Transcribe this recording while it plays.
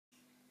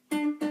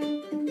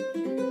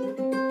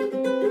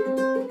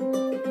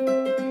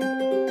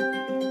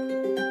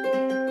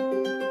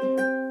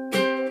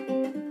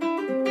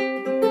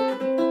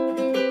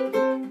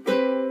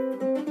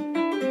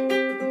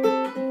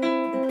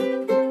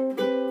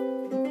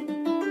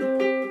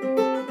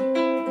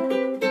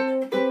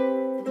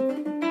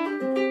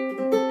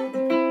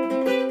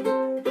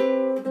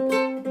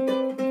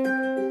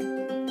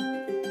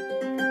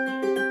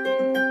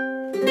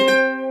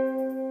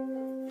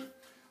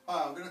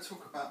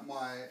about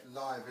my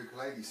live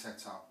ukulele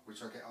setup,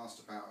 which I get asked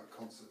about at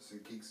concerts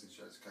and gigs and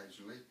shows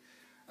occasionally.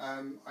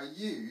 I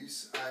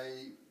use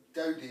a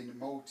Godin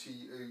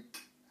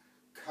multi-uk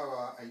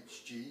Koa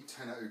HG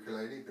tenor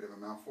ukulele, a bit of a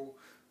mouthful,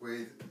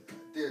 with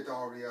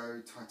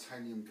Diodario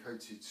titanium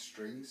coated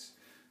strings,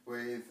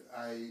 with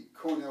a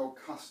Cornell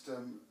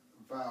custom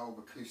valve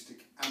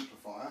acoustic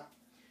amplifier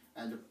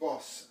and a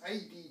Boss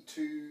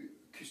AD2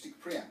 acoustic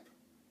preamp.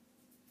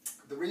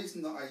 The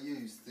reason that I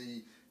use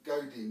the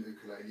Godin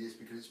ukulele is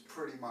because it's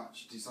pretty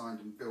much designed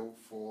and built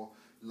for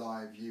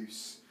live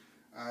use.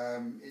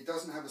 It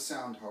doesn't have a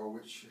sound hole,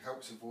 which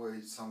helps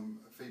avoid some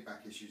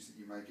feedback issues that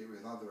you may get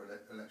with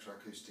other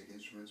electroacoustic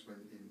instruments when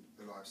in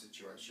the live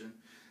situation.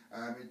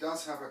 It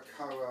does have a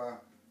Koa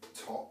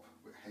top,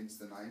 hence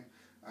the name,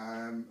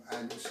 and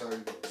also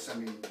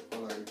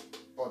semi-hollow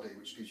body,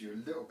 which gives you a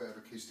little bit of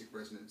acoustic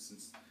resonance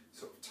and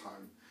sort of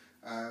tone.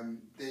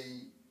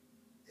 The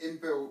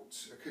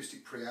inbuilt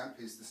acoustic preamp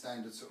is the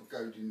standard sort of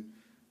Godin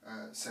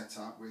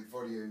setup with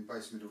volume,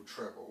 bass, middle,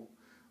 treble.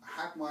 I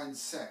had mine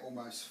set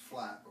almost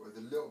flat, but with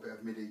a little bit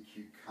of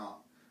mid-EQ cut.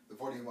 The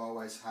volume I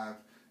always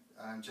have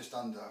just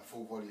under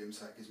full volume,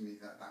 so it gives me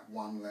that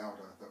one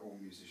louder that all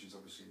musicians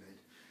obviously need.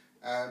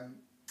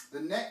 The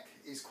neck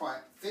is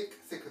quite thick,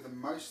 thicker than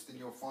most than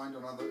you'll find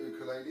on other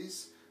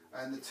ukuleles,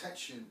 and the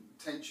tension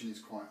is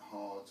quite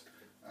hard,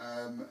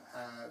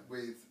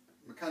 with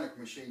mechanical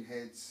machine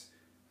heads,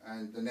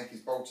 and the neck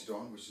is bolted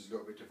on, which is a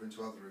little bit different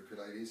to other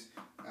ukuleles,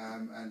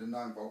 and a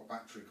 9-volt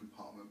battery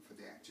compartment for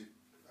the active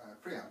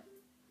preamp.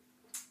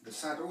 The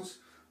saddles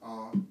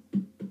are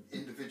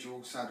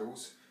individual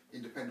saddles,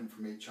 independent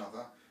from each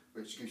other,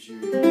 which gives you a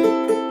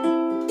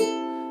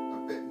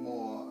bit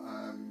more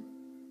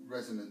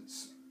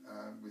resonance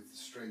with the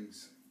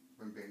strings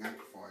when being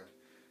amplified.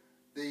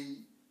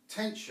 The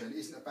tension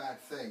isn't a bad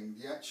thing.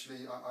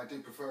 I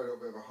do prefer a little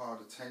bit of a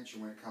harder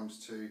tension when it comes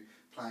to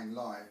playing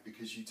live,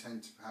 because you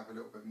tend to have a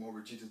little bit more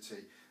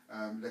rigidity,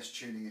 less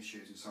tuning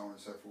issues and so on and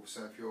so forth.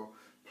 So if you're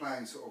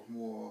playing sort of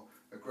more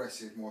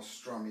aggressive, more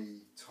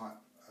strummy type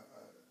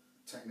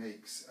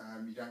techniques,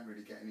 you don't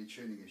really get any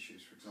tuning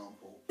issues, for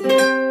example.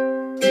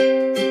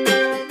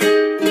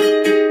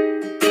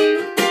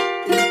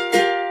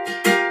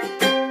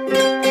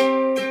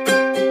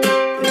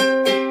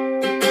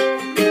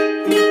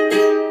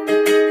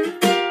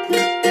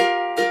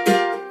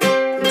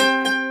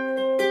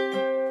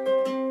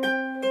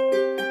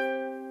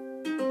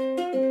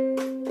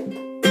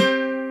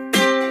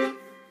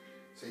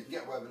 So you can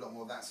get away with a lot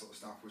more of that sort of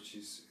stuff, which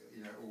is,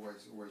 you know,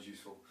 always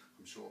useful,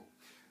 I'm sure.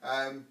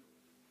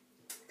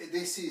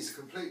 This is a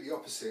completely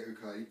opposite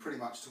ukulele, pretty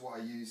much to what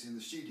I use in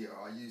the studio.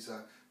 I use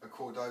a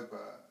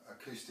Cordoba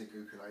acoustic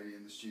ukulele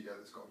in the studio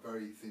that's got a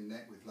very thin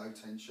neck with low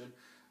tension,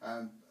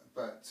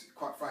 but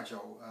quite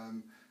fragile.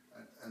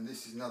 And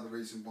this is another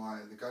reason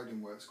why the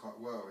Godin works quite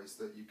well, is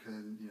that you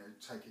can, you know,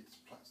 take it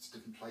to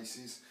different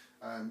places,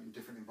 in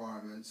different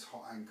environments,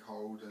 hot and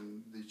cold,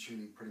 and the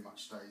tuning pretty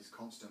much stays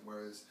constant,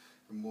 whereas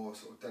the more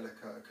sort of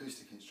delicate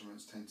acoustic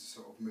instruments tend to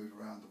sort of move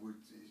around. The wood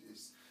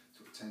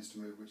sort of tends to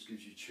move, which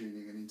gives you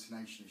tuning and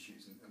intonation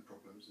issues and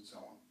problems and so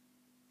on.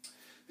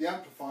 The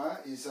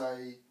amplifier is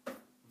a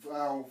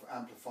valve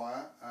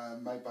amplifier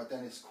made by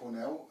Dennis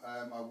Cornell.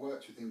 I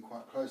worked with him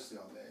quite closely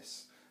on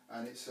this,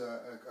 and it's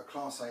a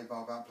Class A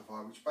valve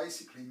amplifier, which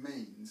basically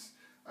means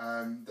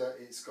that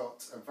it's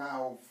got a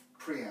valve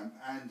preamp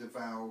and a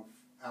valve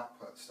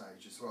output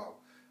stage as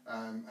well,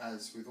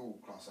 as with all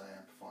Class A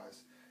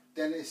amplifiers.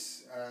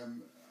 Dennis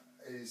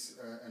is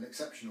an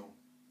exceptional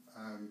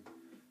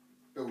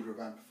builder of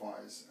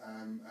amplifiers,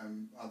 and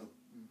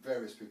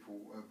various people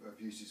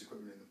have used his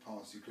equipment in the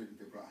past, including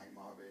people like Hank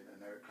Marvin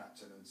and Eric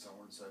Clapton and so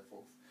on and so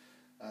forth.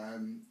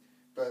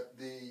 But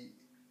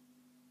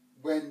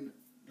when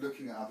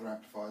looking at other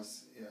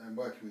amplifiers and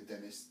working with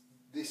Dennis,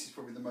 this is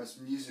probably the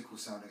most musical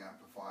sounding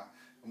amplifier,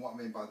 and what I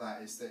mean by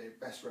that is that it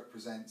best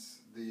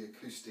represents the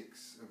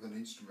acoustics of an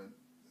instrument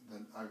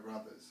than over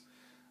others.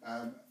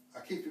 I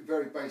keep it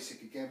very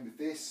basic again with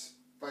this: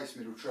 bass,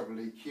 middle, treble,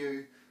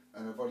 EQ,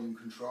 and a volume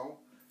control.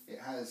 It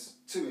has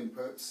 2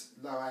 inputs,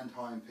 low and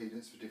high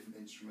impedance for different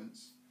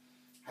instruments.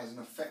 Has an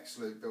effects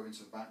loop built into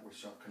the back,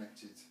 which I've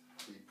connected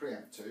the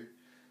preamp to.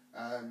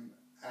 And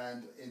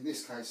in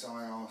this case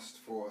I asked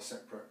for a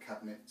separate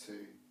cabinet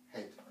to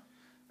head.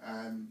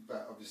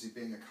 But obviously,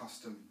 being a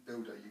custom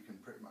builder, you can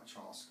pretty much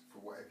ask for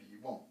whatever you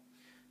want.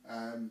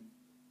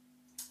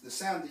 The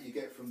sound that you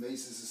get from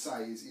these, as I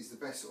say, is the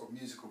best sort of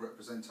musical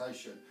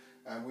representation.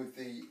 With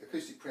the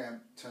acoustic preamp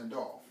turned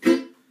off,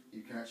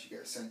 you can actually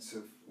get a sense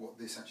of what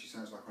this actually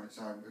sounds like on its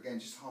own. Again,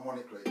 just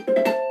harmonically.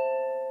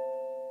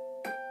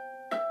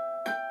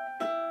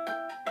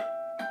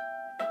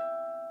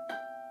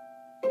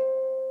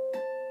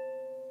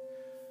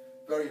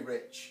 Very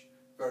rich,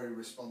 very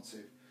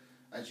responsive,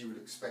 as you would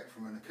expect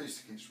from an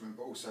acoustic instrument,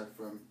 but also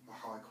from a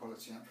high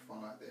quality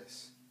amplifier like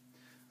this.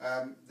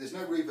 There's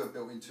no reverb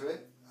built into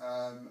it,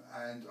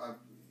 and I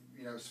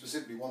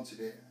specifically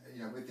wanted it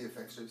with the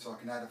effects loop, so I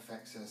can add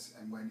effects as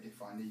and when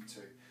if I need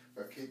to,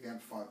 but keep the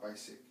amplifier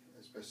basic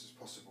as best as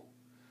possible.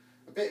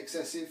 A bit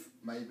excessive,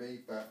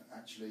 maybe, but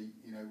actually,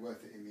 you know,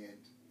 worth it in the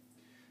end.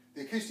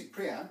 The acoustic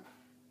preamp,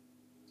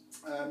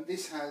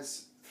 this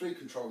has 3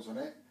 controls on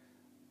it: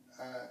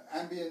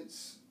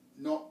 ambience,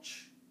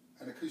 notch,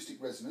 and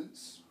acoustic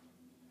resonance.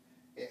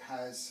 It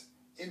has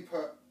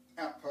input,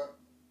 output,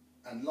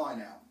 and line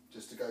out.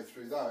 Just to go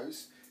through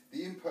those,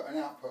 the input and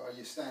output are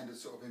your standard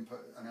sort of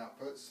input and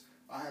outputs.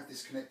 I have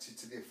this connected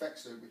to the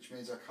effects loop, which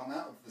means I come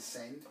out of the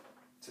send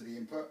to the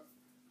input,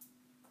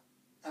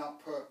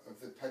 output of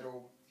the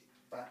pedal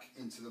back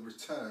into the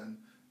return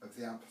of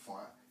the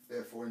amplifier,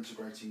 therefore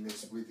integrating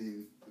this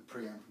within the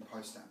preamp and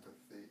post amp of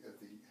the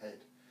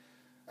head.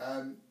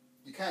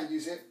 You can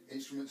use it,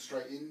 instrument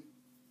straight in,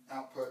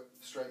 output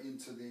straight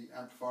into the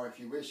amplifier if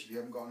you wish. If you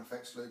haven't got an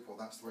effects loop, or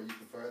that's the way you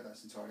prefer it,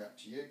 that's entirely up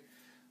to you.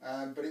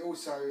 But it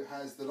also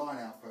has the line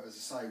output, as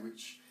I say,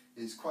 which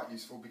is quite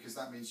useful because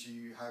that means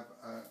you have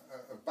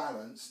a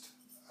balanced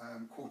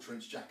 1/4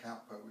 inch jack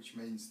output, which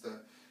means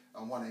that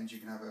on one end you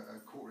can have a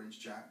 1/4 inch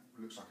jack,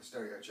 looks like a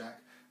stereo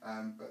jack,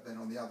 but then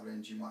on the other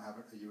end you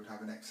would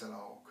have an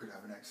XLR, or could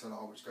have an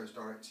XLR, which goes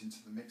direct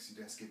into the mixing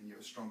desk, giving you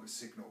a stronger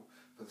signal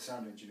for the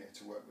sound engineer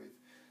to work with.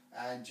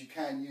 And you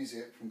can use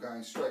it from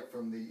going straight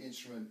from the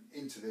instrument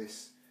into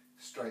this,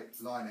 straight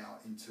line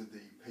out into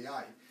the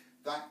PA.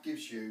 That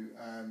gives you,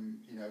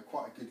 you know,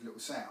 quite a good little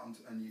sound,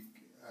 and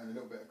a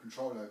little bit of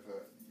control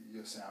over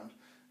your sound.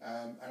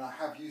 And I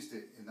have used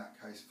it in that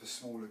case for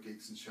smaller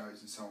gigs and shows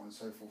and so on and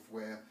so forth,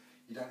 where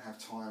you don't have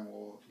time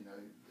or, you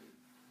know,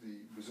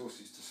 the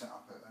resources to set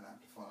up an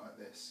amplifier like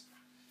this.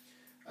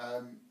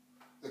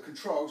 The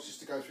controls,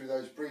 just to go through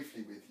those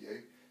briefly with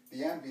you.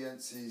 The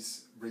ambience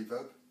is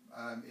reverb.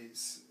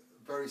 It's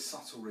very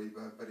subtle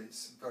reverb, but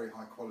it's very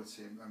high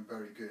quality and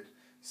very good.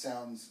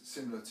 Sounds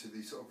similar to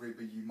the sort of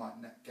reverb you might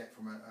get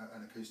from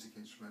an acoustic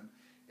instrument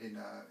in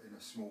a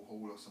small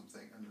hall or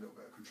something, and a little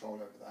bit of control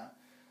over that.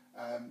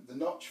 The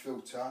notch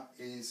filter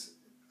is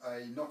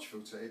a notch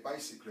filter. It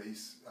basically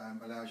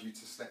allows you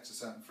to select a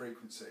certain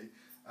frequency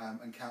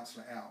and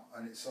cancel it out,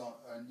 and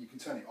and you can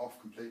turn it off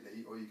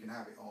completely, or you can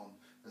have it on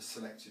as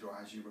selected or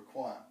as you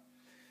require.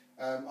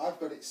 I've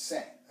got it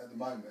set at the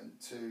moment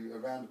to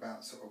around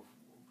about sort of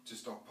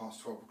just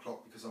past 12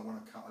 o'clock because I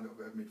want to cut a little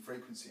bit of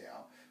mid-frequency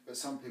out, but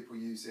some people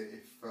use it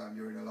if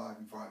you're in a live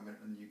environment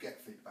and you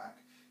get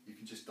feedback. You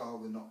can just dial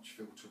the notch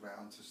filter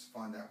around to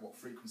find out what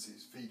frequency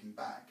is feeding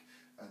back,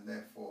 and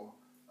therefore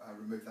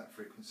remove that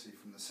frequency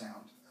from the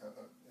sound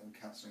and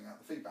cancelling out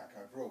the feedback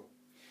overall.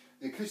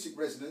 The acoustic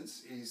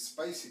resonance is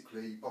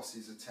basically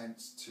Boss's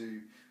attempts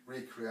to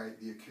recreate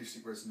the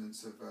acoustic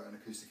resonance of an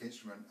acoustic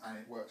instrument, and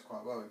it works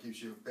quite well. It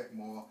gives you a bit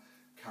more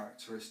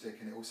characteristic,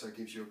 and it also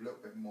gives you a little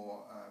bit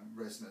more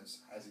resonance,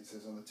 as it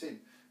says on the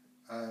tin.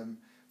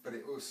 But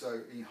it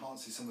also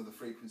enhances some of the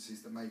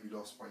frequencies that may be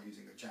lost by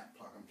using a jack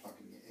plug and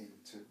plugging it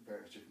into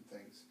various different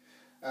things.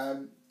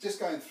 Just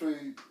going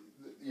through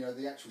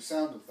the actual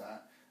sound of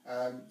that,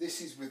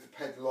 this is with the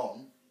pedal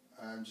on,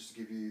 just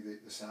to give you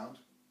the sound.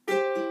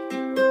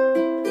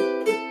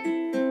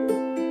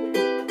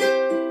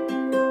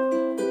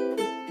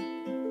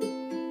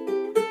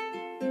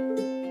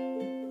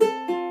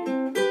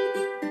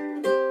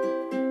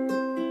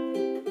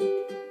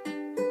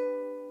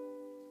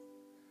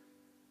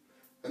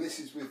 And this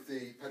is with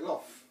the pedal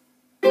off.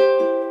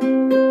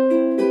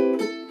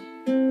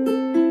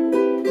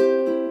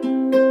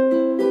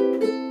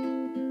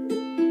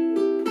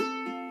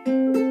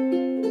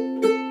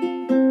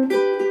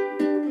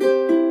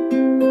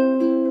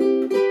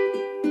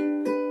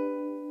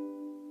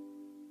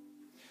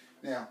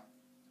 Now,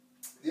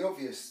 the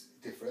obvious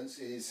difference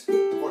is the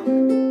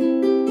volume.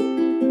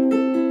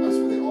 That's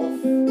with it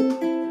off,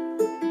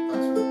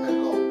 that's with the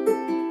pedal on.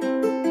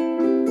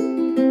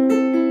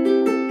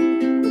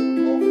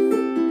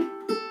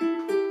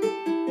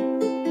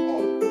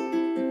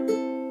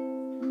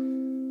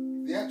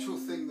 The actual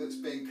thing that's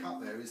being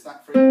cut there is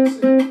that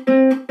frequency. So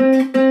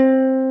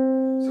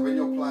when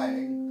you're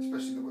playing,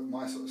 especially with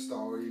my sort of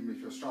style, or even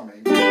if you're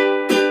strumming, or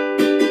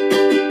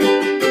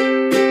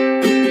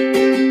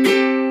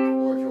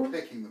if you're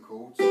picking the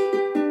chords, that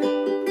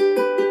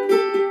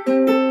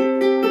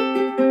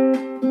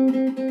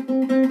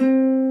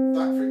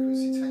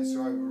frequency tends to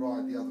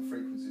override the other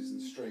frequencies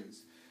and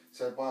strings.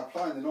 So by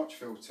applying the notch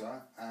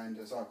filter, and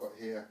as I've got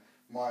here,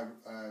 my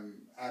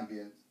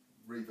ambient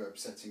reverb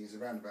setting is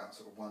around about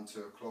sort of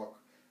 1-2 o'clock,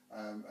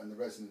 and the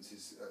resonance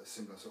is a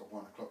similar sort of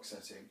 1 o'clock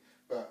setting,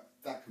 but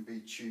that can be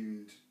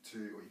tuned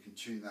to, or you can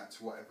tune that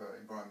to whatever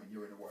environment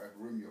you're in or whatever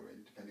room you're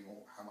in, depending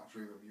on how much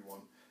reverb you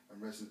want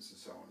and resonance and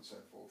so on and so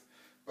forth.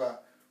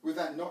 But with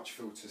that notch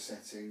filter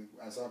setting,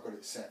 as I've got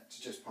it set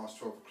to just past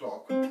 12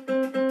 o'clock, that's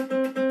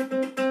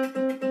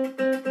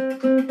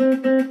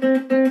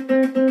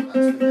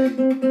with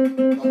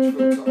the notch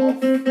filter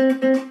off,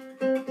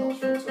 notch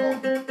filter on.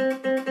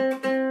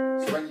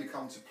 So when you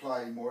come to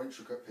play more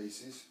intricate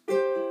pieces,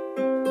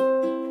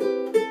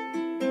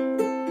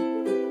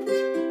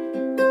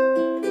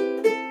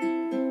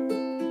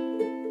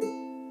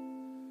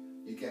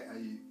 you get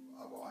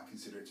what I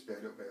consider it to be a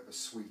little bit of a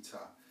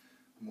sweeter,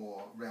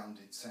 more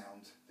rounded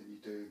sound than you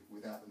do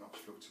without the notch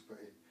filter put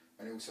in.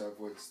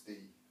 the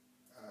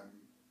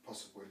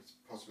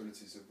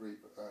possibilities of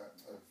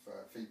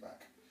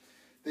feedback.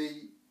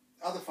 The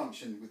other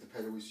function with the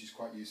pedal, which is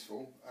quite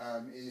useful,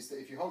 is that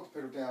if you hold the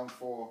pedal down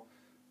for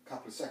a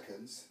couple of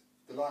seconds,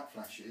 the light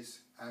flashes,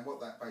 and what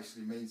that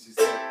basically means is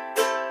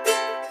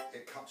that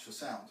it cuts your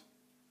sound.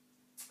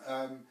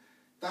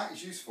 That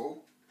is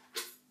useful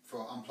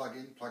for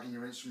unplugging, plugging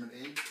your instrument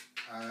in,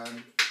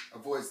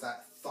 avoids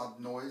that thud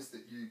noise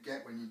that you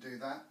get when you do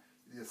that.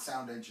 The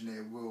sound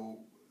engineer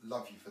will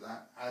love you for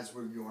that, as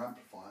will your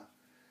amplifier.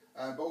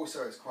 But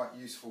also it's quite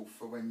useful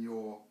for when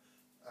you're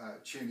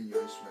tuning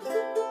your instrument,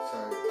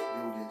 so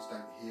the audience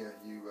don't hear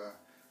you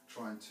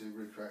trying to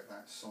recreate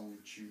that song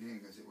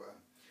tuning, as it were.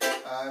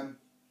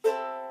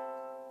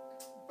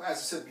 But as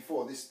I said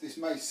before, this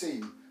may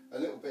seem a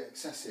little bit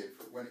excessive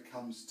when it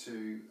comes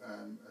to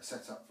a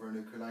setup for an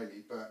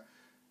ukulele, but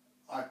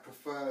I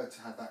prefer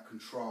to have that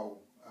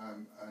control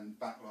and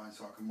backline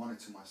so I can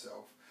monitor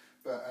myself.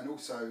 And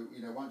also,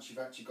 you know, once you've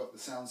actually got the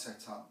sound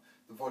set up,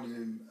 the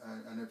volume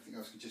and everything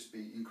else can just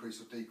be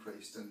increased or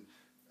decreased, and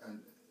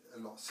a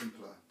lot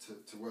simpler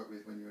to work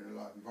with when you're in a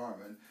live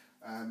environment.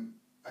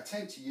 I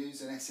tend to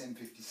use an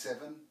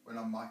SM57 when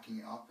I'm miking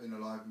it up in a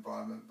live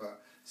environment,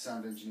 but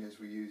sound engineers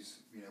will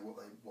use, you know,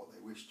 what they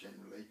wish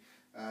generally.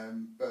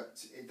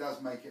 But it does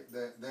make it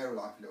their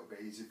life a little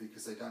bit easier,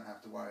 because they don't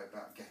have to worry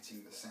about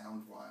getting the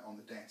sound right on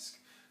the desk,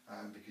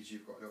 because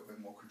you've got a little bit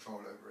more control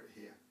over it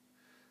here.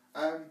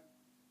 I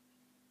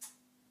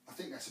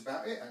think that's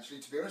about it,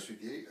 actually, to be honest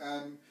with you.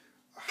 I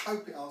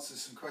hope it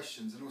answers some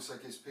questions and also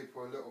gives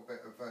people a little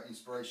bit of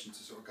inspiration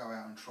to sort of go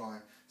out and try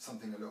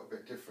something a little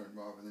bit different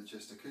rather than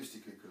just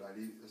acoustic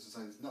ukulele. As I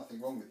say, there's nothing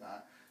wrong with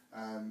that,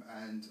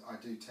 and I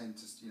do tend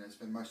to, you know,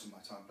 spend most of my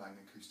time playing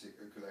acoustic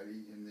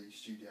ukulele in the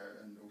studio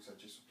and also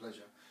just for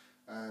pleasure.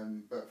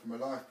 But from a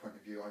live point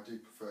of view, I do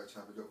prefer to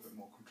have a little bit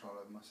more control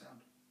over my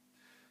sound.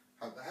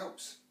 Hope that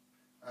helps.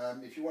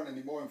 If you want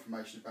any more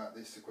information about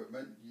this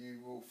equipment,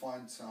 you will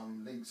find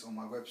some links on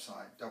my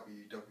website,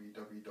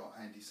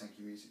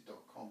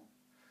 www.andysankeymusic.com.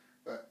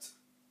 But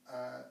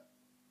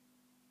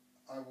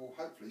I will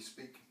hopefully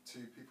speak to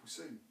people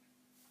soon.